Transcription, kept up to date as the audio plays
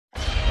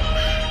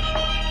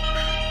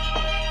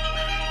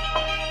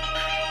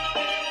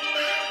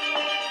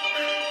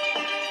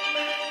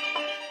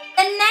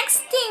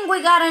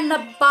we got in the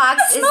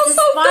box is this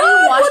so body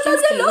good. wash What does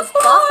it infused look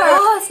like? buffer.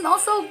 Oh, it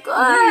smells so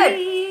good.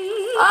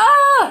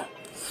 Ah.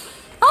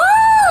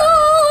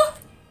 Ah.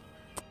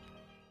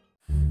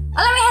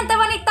 Hola mi gente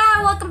bonita,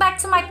 welcome back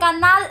to my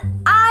canal.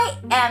 I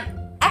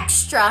am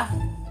extra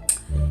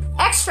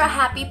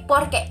happy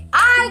porque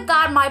I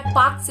got my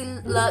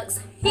Boxyluxe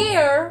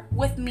here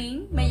with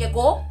me. Me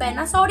llegó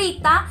apenas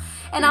ahorita,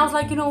 and I was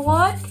like, you know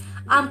what?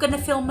 I'm gonna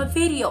film a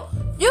video.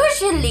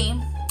 Usually,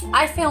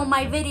 I film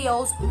my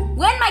videos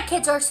when my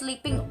kids are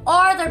sleeping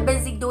or they're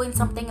busy doing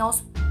something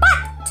else.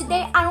 But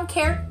today, I don't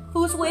care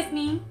who's with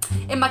me.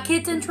 If my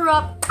kids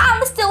interrupt,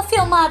 I'm still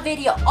film my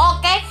video,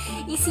 ¿ok?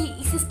 Y si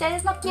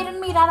ustedes no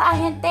quieren mirar a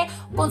gente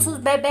con sus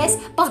bebés,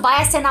 pues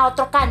váyanse a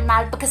otro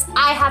canal because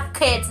I have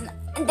kids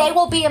and they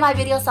will be in my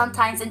video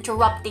sometimes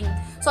interrupting.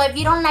 So if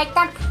you don't like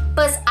that,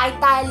 pues ahí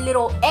está el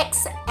little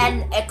X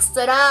and X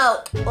it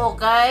out,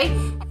 ¿ok?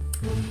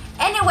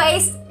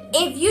 Anyways,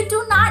 if you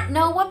do not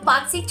know what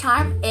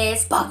Boxycharm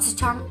is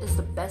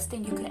the best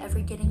thing you could ever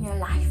get in your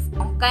life,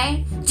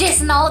 okay?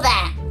 Just know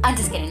that. I'm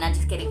just kidding.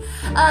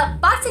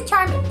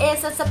 Boxycharm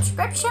is a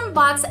subscription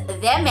box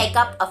de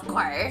makeup, of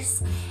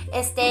course.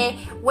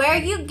 Where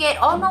you get,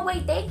 oh no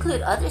wait, they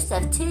include other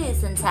stuff too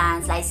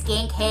sometimes, like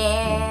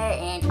skincare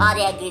and all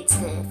that good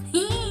stuff.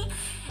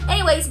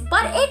 Anyways,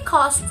 but it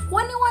costs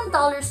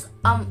 $21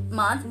 a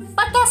month.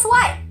 But guess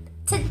what?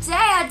 Today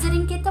I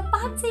didn't get the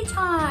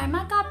Boxycharm.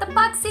 I got the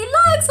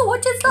Boxyluxe,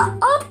 which is the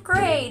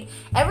upgrade.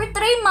 Every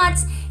 3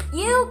 months,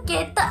 you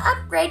get the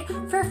upgrade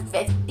for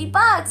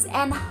 $50.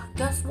 And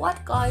guess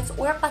what, guys?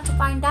 We're about to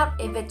find out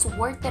if it's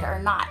worth it or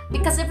not.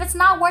 Because if it's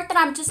not worth it,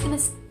 I'm just gonna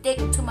stick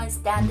to my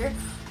standard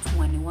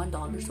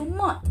 $21 a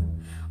month.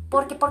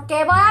 ¿Por qué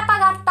voy a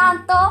pagar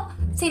tanto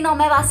si no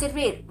me va a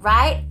servir,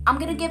 right? I'm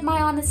gonna give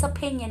my honest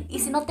opinion. Y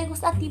si no te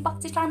gusta a ti,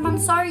 Boxycharm, I'm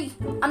sorry.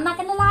 I'm not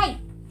gonna lie.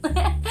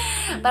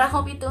 But I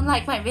hope you do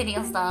like my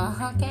videos though,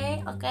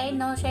 okay?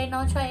 No shade.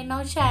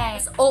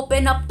 Let's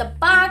open up the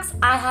box.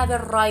 I have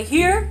it right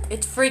here.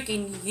 It's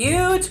freaking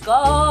huge,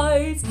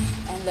 guys.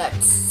 And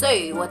let's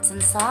see what's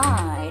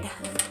inside.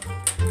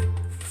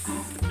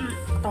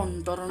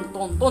 Dun, dun,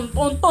 dun, dun,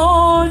 dun,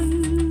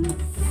 dun.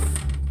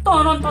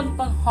 Dun, dun, dun,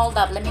 dun. Hold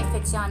up, let me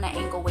fix you on an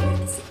angle where you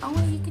can see. Oh,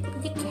 you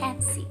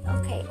can't see.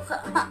 Okay.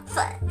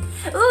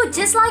 Ooh,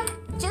 just like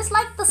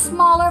the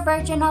smaller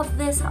version of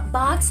this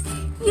box,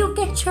 you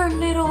get your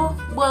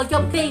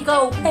big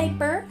old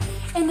paper,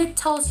 and it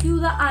tells you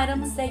the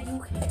items that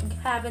you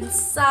have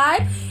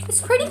inside.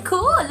 It's pretty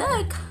cool.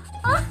 Look,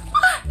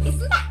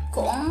 isn't that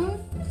cool?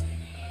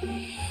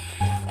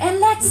 And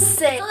let's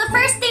see. So the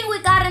first thing we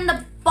got in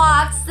the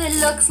box, it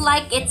looks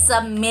like it's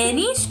a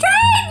mini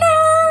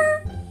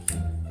straightener.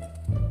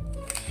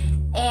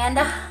 And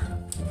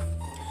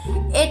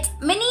it's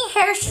mini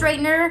hair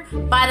straightener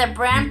by the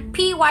brand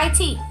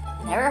PYT.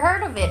 Never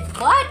heard of it,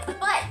 but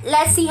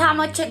let's see how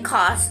much it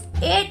costs.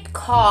 It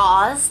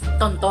costs,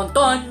 dun dun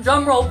dun,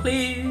 drum roll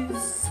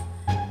please,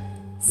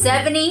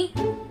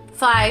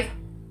 $75.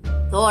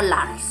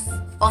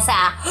 O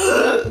sea,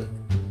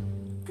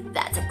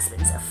 that's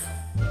expensive.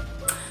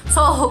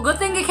 So good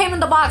thing it came in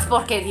the box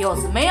porque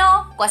Dios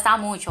mío, cuesta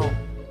mucho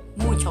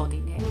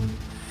dinero.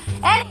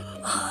 And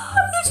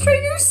this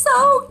straighter's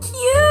so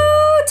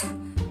cute.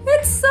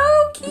 It's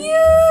so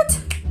cute.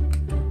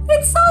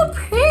 It's so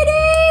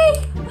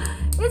pretty.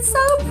 It's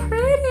so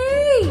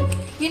pretty.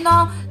 You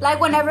know, like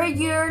whenever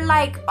you're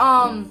like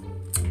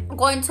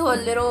going to a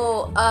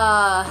little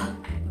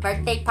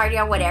birthday party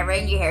or whatever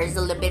and your hair is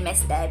a little bit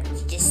messed up,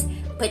 you just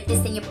put this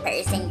in your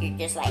purse and you're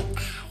just like,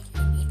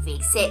 let me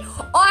fix it.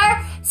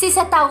 Or si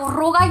se te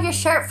arruga your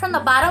shirt from the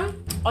bottom,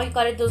 all you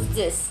gotta do is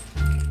this.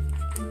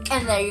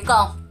 And there you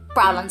go.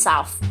 Problem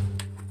solved.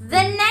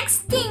 The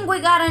next thing we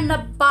got in the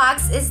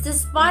box is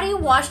this body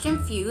wash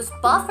infused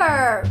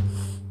buffer.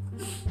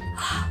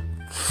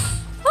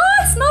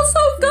 Oh, it smells so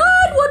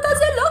good. What does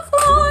it look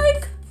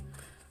like?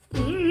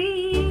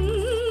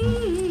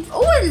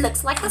 Oh, it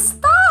looks like a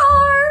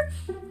star.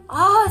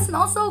 Oh, it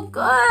smells so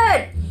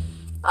good.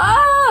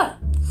 Oh.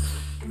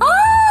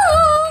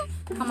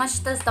 How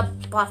much does the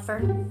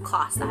buffer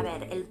cost? A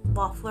ver, el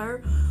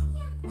buffer.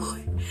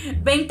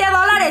 $20.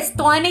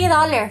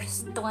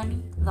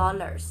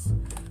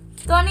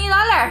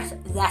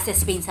 $20. That's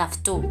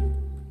expensive too.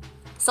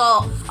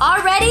 So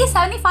already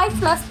 75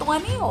 plus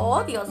 20.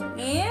 Oh, Dios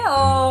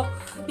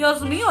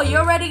mío, you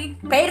already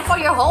paid for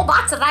your whole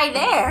box right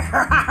there.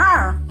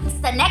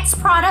 The next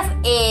product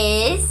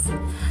is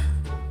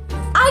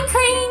eye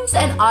creams,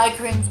 and eye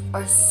creams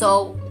are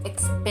so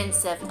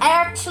expensive.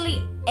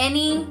 Actually,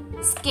 any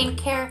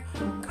skincare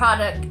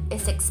product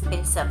is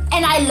expensive,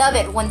 and I love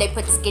it when they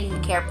put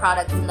skincare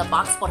products in the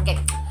box porque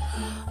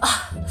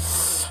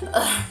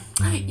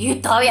yo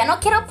todavía no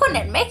quiero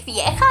ponerme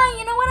vieja,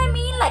 you know what I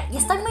mean? Like, yo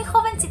estoy muy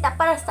jovencita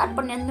para estar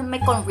poniéndome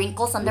con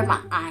wrinkles under my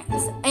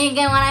eyes. You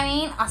get what I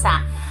mean? O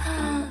sea,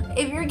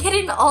 if you're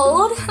getting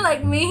old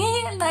like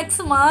me next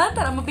month,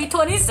 and I'm gonna be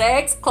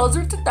 26,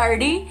 closer to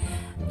 30,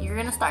 you're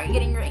gonna start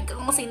getting your wrinkles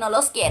como si no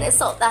los quieres.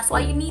 So that's why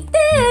you need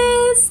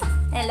this.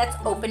 And let's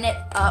open it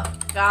up,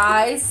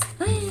 guys.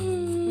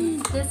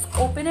 Let's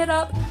open it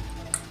up.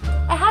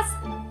 It has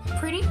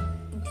pretty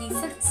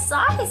decent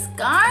size,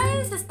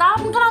 guys. Está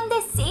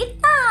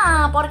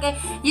grandecita. Porque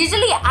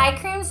usually eye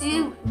creams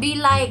you be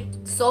like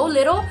so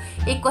little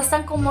y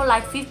cuestan como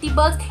like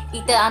 $50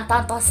 y te dan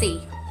tanto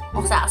así.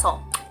 O sea, so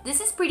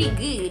this is pretty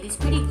good. It's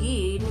pretty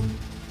good.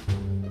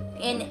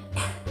 And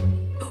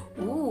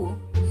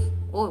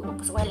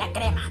pues huele a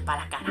crema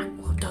para la cara.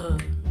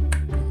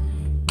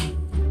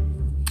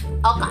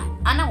 Okay,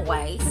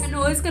 anyways, I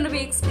know it's gonna be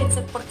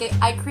expensive porque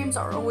eye creams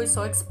are always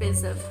so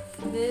expensive.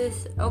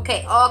 This,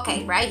 okay,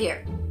 right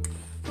here.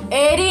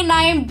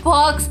 $89.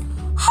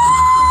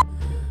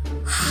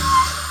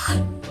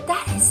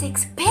 That is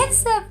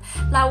expensive.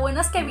 La buena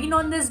es que vino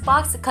in this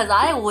box because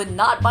I would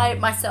not buy it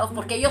myself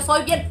porque yo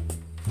soy bien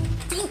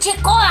pinche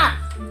coda.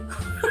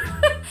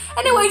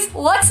 Anyways,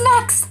 what's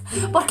next?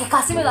 Porque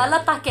casi me da el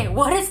ataque.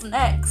 What is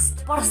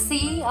next? Por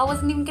si, I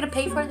wasn't even gonna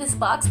pay for this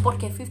box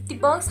porque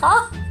 $50,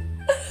 huh?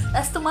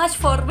 That's too much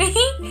for me.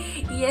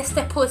 Y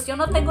pues yo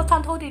no tengo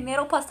tanto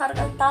dinero para estar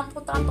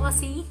tanto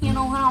así. You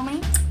know what I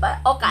mean? But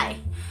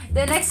okay.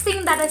 The next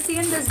thing that I see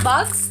in this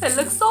box, it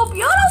looks so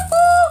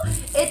beautiful.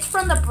 It's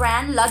from the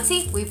brand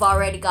Luxe. We've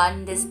already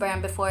gotten this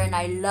brand before and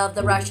I love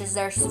the brushes.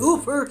 They're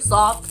super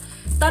soft.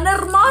 Tan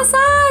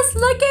hermosas.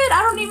 Look at it.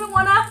 I don't even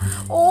want to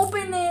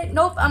open it.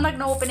 Nope, I'm not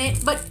going to open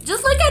it. But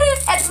just look at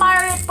it.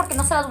 Admire it. Porque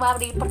no se las voy a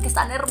abrir. Porque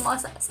están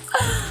hermosas.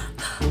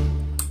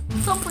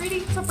 So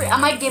pretty, so pretty. I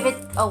might give it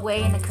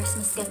away in a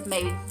Christmas gift,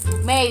 maybe.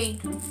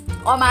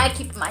 Or I might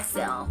keep it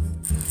myself.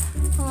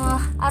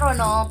 I don't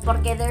know,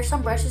 porque there's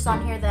some brushes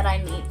on here that I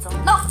need. So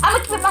no, I'm gonna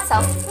keep it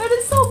myself. It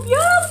is so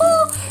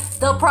beautiful.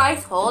 The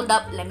price, hold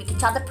up, let me get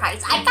y'all the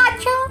price. I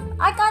got you.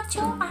 I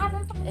have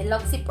it. A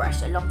Luxe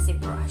brush.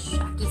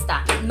 Aquí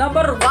está.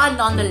 Number 1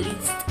 on the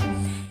list.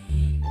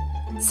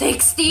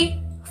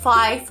 $65.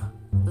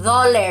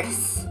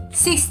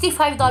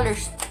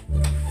 $65.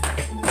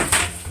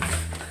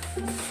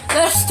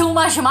 That's too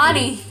much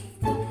money.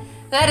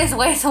 That is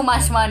way too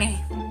much money.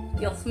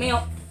 Dios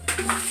mío.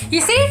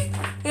 You see,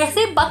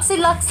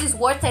 Boxyluxe is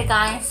worth it,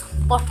 guys.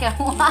 Porque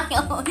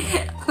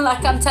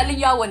like I'm telling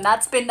you, I would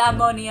not spend that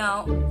money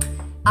out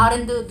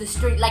in the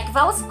street. Like if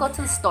I was to go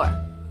to the store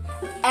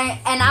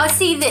and I would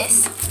see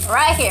this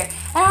right here,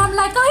 and I'm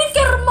like, ay,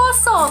 qué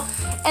hermoso.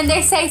 And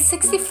they say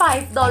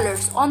 $65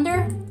 on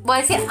there. Voy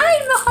a decir,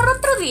 ay, mejor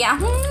otro día.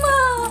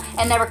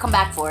 And never come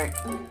back for it.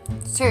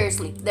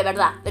 Seriously, de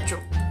verdad, the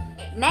truth.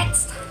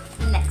 Next.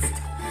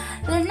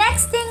 The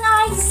next thing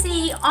I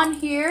see on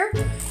here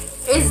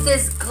is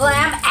this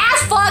glam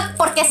as fuck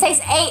porque says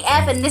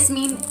AF and this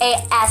means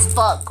A as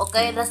fuck,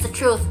 okay? That's the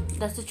truth.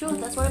 That's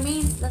what it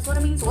means.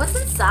 What's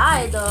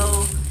inside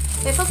though?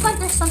 It feels like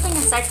there's something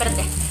inside.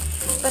 Espérate.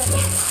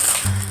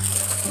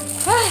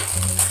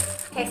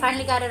 Okay,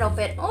 finally got it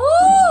open.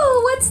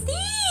 Oh, what's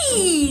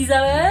these?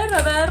 A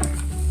ver.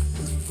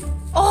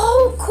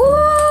 Oh,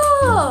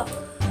 cool.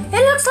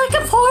 It looks like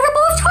a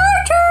portable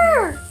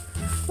charger.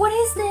 What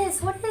is this?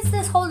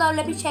 Hold on,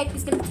 let me check.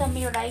 He's gonna tell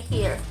me right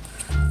here.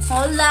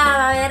 Hold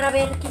on, a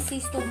ver, ¿qué es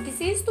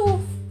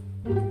esto?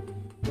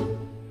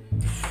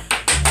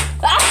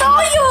 I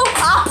told you!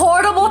 A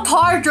portable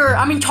charger.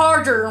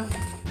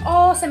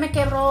 Oh, se me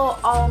quebró.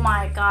 Oh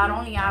my god,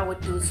 only I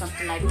would do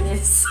something like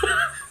this.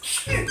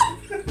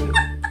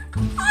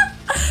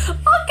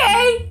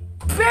 Okay,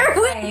 bear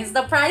with me.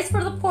 The price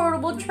for the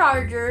portable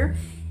charger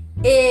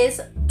is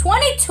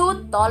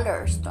 $22.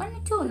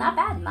 $22,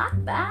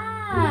 not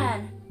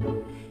bad.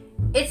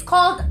 It's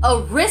called a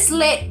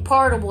wristlet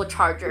portable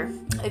charger.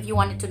 If you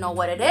wanted to know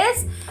what it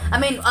is,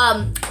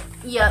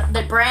 yeah,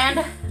 the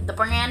brand,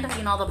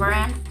 you know the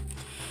brand.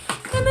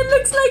 And it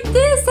looks like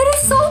this. It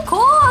is so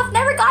cool. I've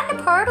never gotten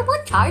a portable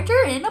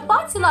charger in a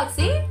Boxyluxe.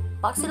 See,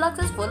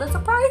 Boxyluxe is full of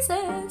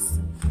surprises.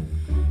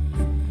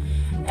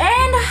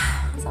 And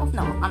so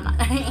no, I'm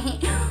not.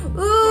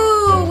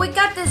 Ooh, we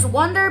got this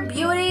Wonder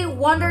Beauty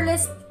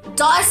Wonderless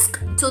Dusk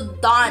to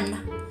Dawn.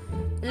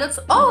 It looks.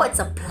 Oh, it's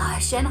a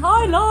blush and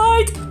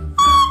highlight.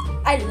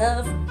 I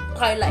love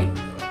highlight.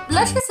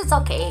 Blushes is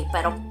okay,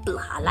 but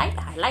highlight.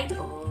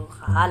 Oh,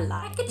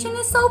 highlight. Packaging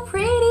is so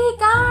pretty,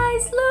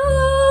 guys.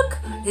 Look,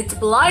 it's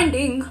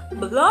blinding.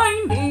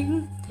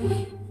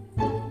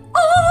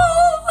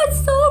 Oh,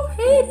 it's so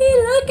pretty.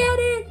 Look at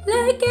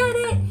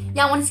it.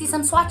 Y'all want to see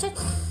some swatches?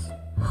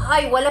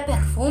 Ay, huele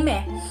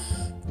perfume.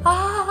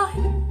 Ay.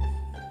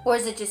 Or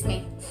is it just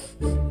me?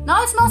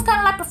 No, it smells kind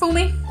of like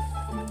perfume.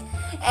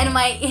 And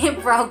my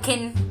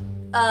broken,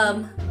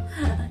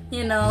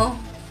 you know,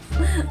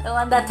 the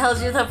one that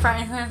tells you the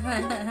price.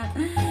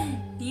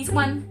 These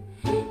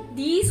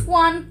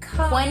one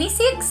cost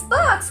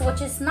 $26,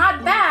 which is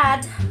not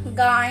bad,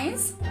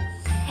 guys.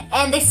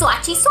 And the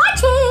swatches.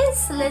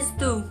 Let's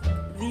do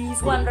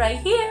these one right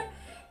here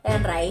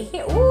and right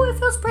here. Ooh, it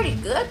feels pretty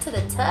good to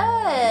the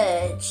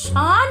touch.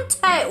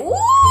 Chante. Ooh,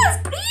 it's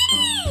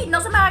pretty. No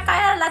se me va a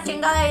caer la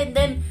chingada and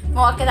then me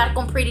voy a quedar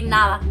con pretty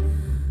nada.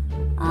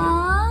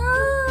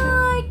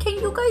 Can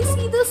you guys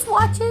see the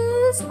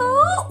swatches?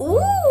 Oh,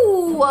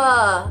 ooh,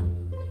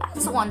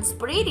 that one's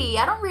pretty.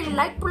 I don't really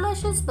like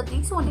blushes, but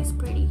this one is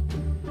pretty.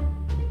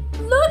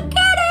 Look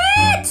at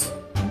it!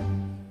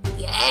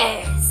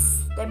 Yes!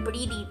 They're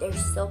pretty. They're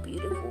so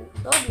beautiful.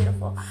 So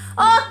beautiful.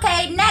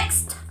 Okay,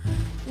 next.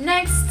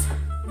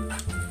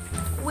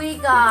 We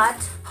got...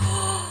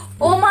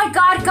 Oh my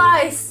god,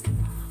 guys!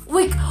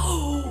 We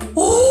got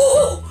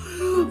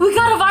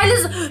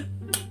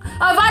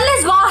a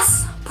Wireless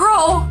Boss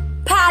Pro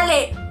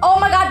palette. Oh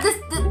my god, this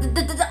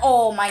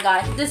oh my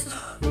god, this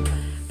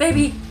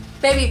baby.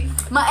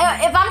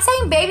 If I'm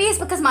saying baby, it's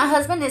because my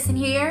husband isn't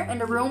here in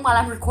the room while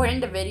I'm recording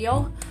the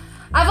video.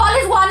 I've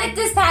always wanted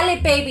this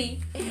palette,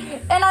 baby,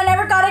 and I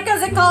never got it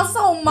because it costs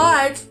so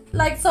much,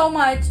 like so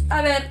much.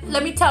 I mean,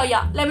 let me tell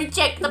ya. Let me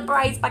check the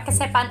price para que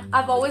sepan.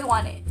 I've always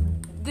wanted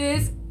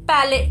this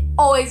palette.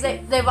 Always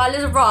de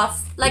Wireless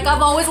Ross. Like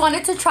I've always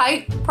wanted to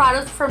try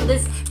products from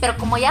this, pero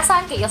como ya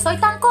saben que yo soy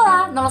tan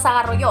coda, no los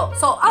agarro yo.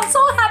 So I'm so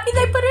happy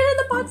they put it in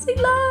the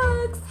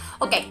Boxyluxe.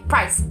 Okay,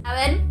 price.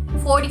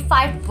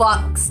 $45.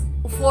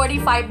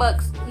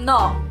 $45.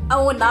 No, I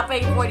would not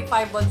pay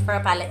 $45 for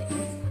a palette.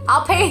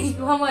 I'll pay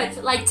how much?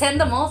 Like 10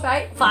 the most,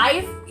 right?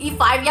 5? Y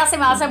 5 ya se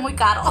me hace muy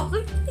caro.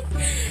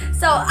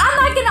 So I'm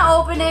not gonna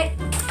open it.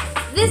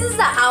 This is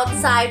the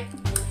outside.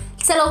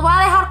 Se los voy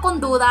a dejar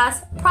con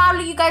dudas.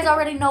 Probably you guys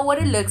already know what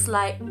it looks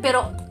like.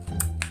 Pero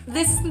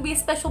this is gonna be a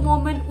special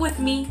moment with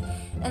me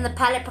and the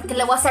palette porque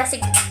le voy a hacer así.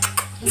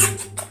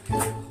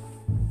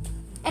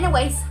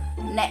 Anyways,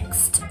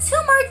 next.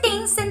 2 more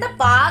things in the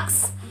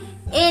box.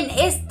 And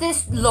it's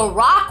this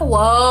Lorac.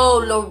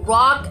 Whoa,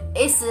 Lorac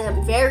is a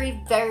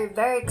very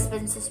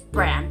expensive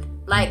brand.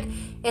 Like,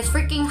 it's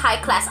freaking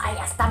high class. Ay,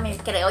 hasta me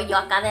creo yo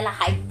acá de la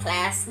high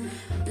class.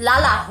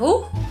 Lala,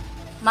 who?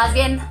 Más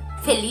bien,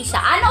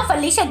 Felicia. I know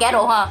Felicia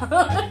Ghetto, huh?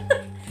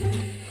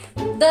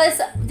 This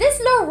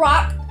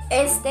Lorac,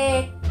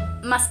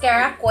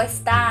 mascara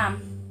cuesta.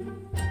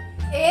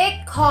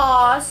 It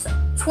costs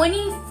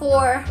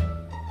 $24.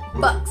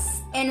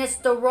 And it's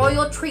the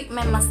Royal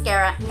Treatment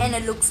mascara, and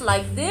it looks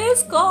like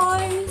this,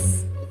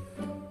 guys.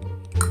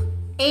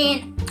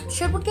 And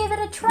should we give it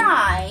a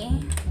try?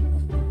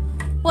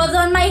 Well,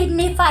 don't mind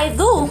me if I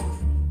do.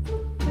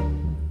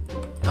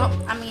 Oh,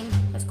 I mean,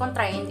 it's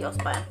contra indios,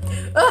 but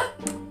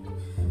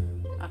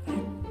okay.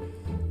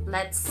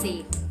 Let's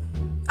see.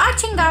 Ah,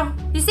 chinga!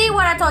 You see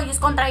what I told you? It's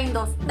contra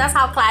indios. That's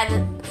how high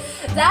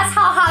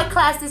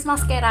class this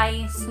mascara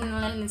is.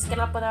 Ni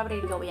siquiera la puedo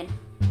abrir yo bien.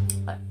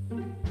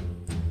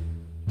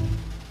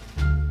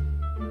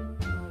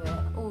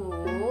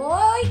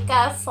 Uy,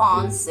 qué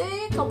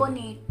fancy, qué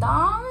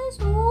bonitas.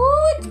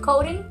 Ooh, it's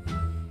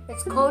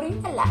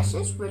coating the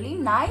lashes really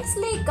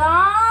nicely,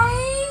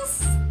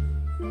 guys.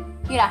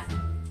 Mira.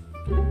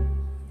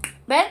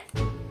 ¿Ven?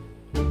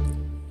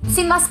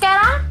 Sin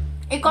mascara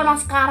y con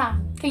mascara.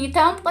 Can you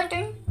tell?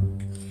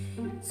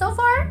 So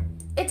far,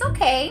 it's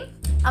okay.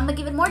 I'm gonna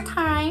give it more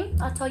time.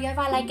 I'll tell you if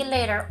I like it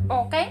later,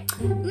 okay?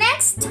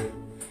 Next,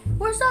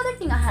 where's the other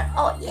thing I had?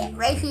 Oh yeah,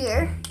 right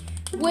here.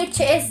 Which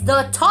is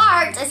the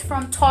Tarte. It's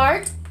from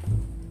Tarte.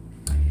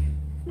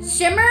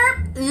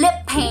 Shimmer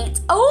lip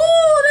paint.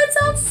 Oh, that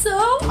sounds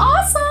so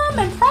awesome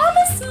and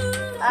promising.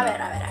 A ver.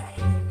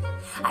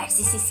 A ver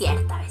si es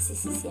cierto.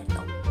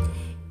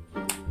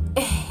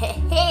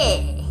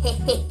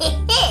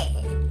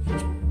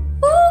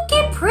 Oh,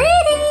 qué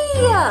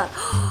pretty.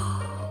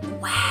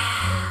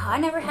 Wow, I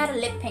never had a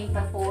lip paint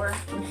before.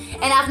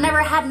 And I've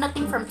never had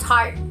nothing from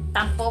Tarte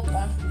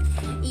tampoco.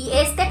 Y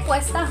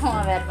cuesta,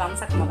 a ver,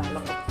 vamos a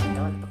acomodarlo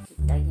poquito.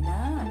 A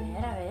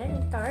ver,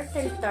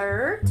 el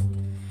Tarte.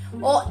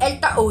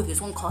 Oh, this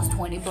one costs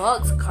 $20.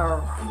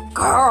 Girl,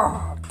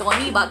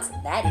 $20.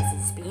 That is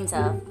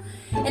expensive.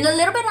 In a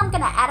little bit, I'm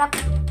gonna add up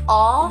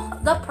all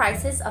the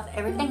prices of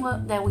everything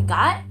that we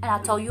got, and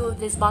I'll tell you if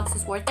this box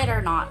is worth it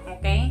or not,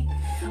 okay?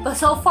 But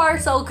so far,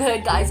 so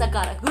good, guys. I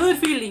got a good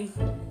feeling.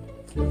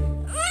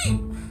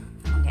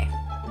 Okay.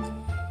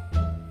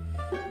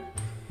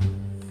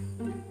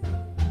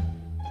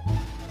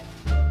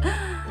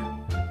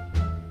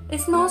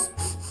 It smells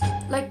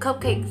like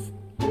cupcakes.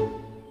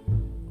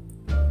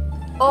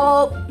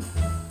 Oh,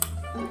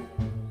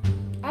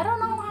 I don't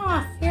know how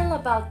I feel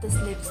about this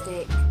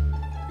lipstick.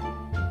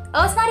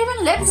 Oh, it's not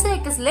even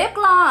lipstick, it's lip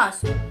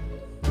gloss.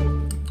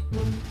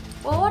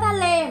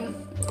 Órale.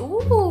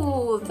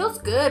 Ooh, it feels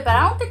good, but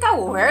I don't think I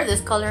will wear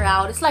this color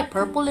out. It's like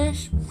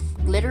purplish,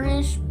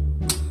 glitterish.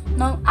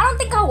 No, I don't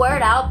think I'll wear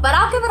it out, but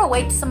I'll give it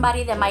away to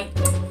somebody that might,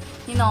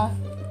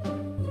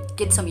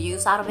 get some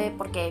use out of it,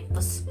 porque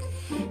pues,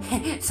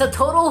 it's a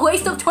total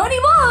waste of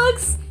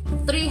 $20.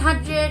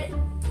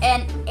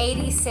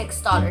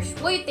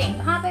 $386. What do you think,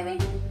 huh, baby?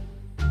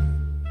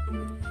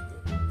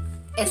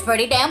 It's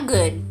pretty damn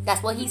good.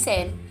 That's what he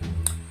said.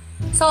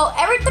 So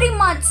every 3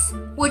 months,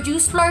 would you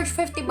splurge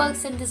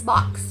 $50 in this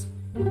box?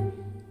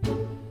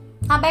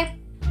 Huh, babe?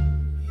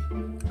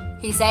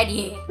 He said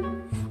yeah.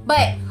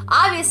 But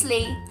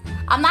obviously,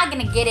 I'm not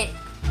gonna get it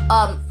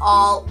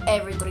all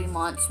every 3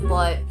 months,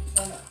 but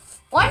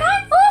why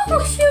not?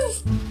 Oh,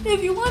 shoot.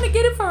 If you want to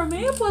get it for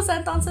me, pues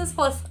entonces,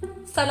 pues,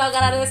 se lo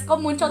agradezco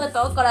mucho de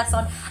todo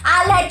corazón.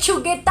 I'll let you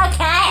get the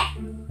cat.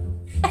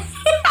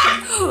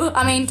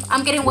 I mean,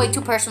 I'm getting way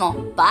too personal.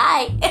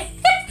 Bye.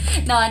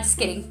 No, I'm just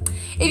kidding.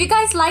 If you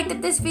guys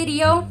liked this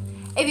video,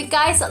 if you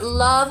guys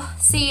love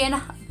seeing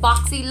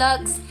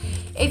Boxyluxe,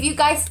 if you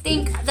guys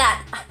think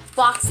that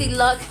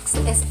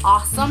Boxyluxe is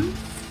awesome,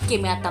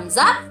 give me a thumbs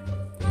up.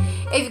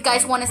 If you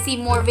guys want to see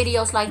more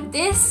videos like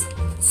this,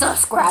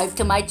 subscribe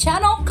to my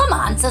channel. Come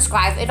on,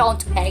 subscribe. It don't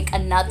take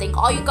nothing.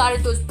 All you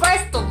gotta do is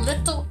press the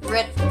little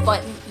red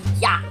button.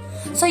 Yeah.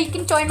 So you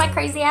can join my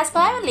crazy ass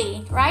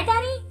family. Right,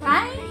 Daddy?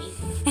 Right?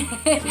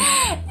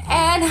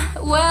 And,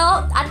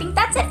 well, I think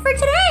that's it for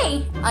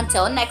today.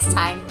 Until next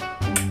time.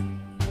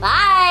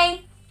 Bye.